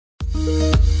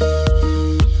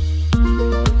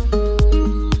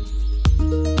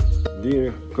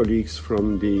colleagues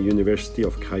from the University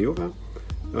of Craiova.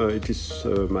 It is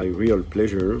my real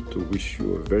pleasure to wish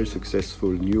you a very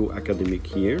successful new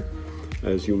academic year.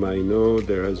 As you might know,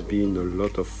 there has been a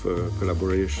lot of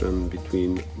collaboration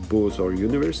between both our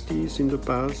universities in the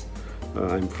past.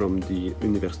 I'm from the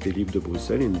Université Libre de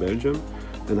Bruxelles in Belgium,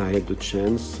 and I had the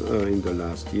chance in the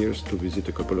last years to visit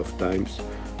a couple of times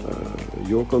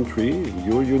your country,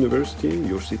 your university,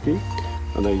 your city,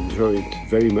 and I enjoy it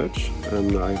very much,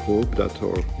 and I hope that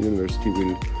our university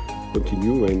will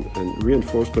continue and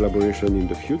reinforce collaboration in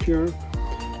the future.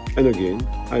 And again,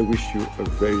 I wish you a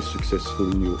very successful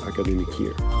new academic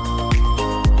year.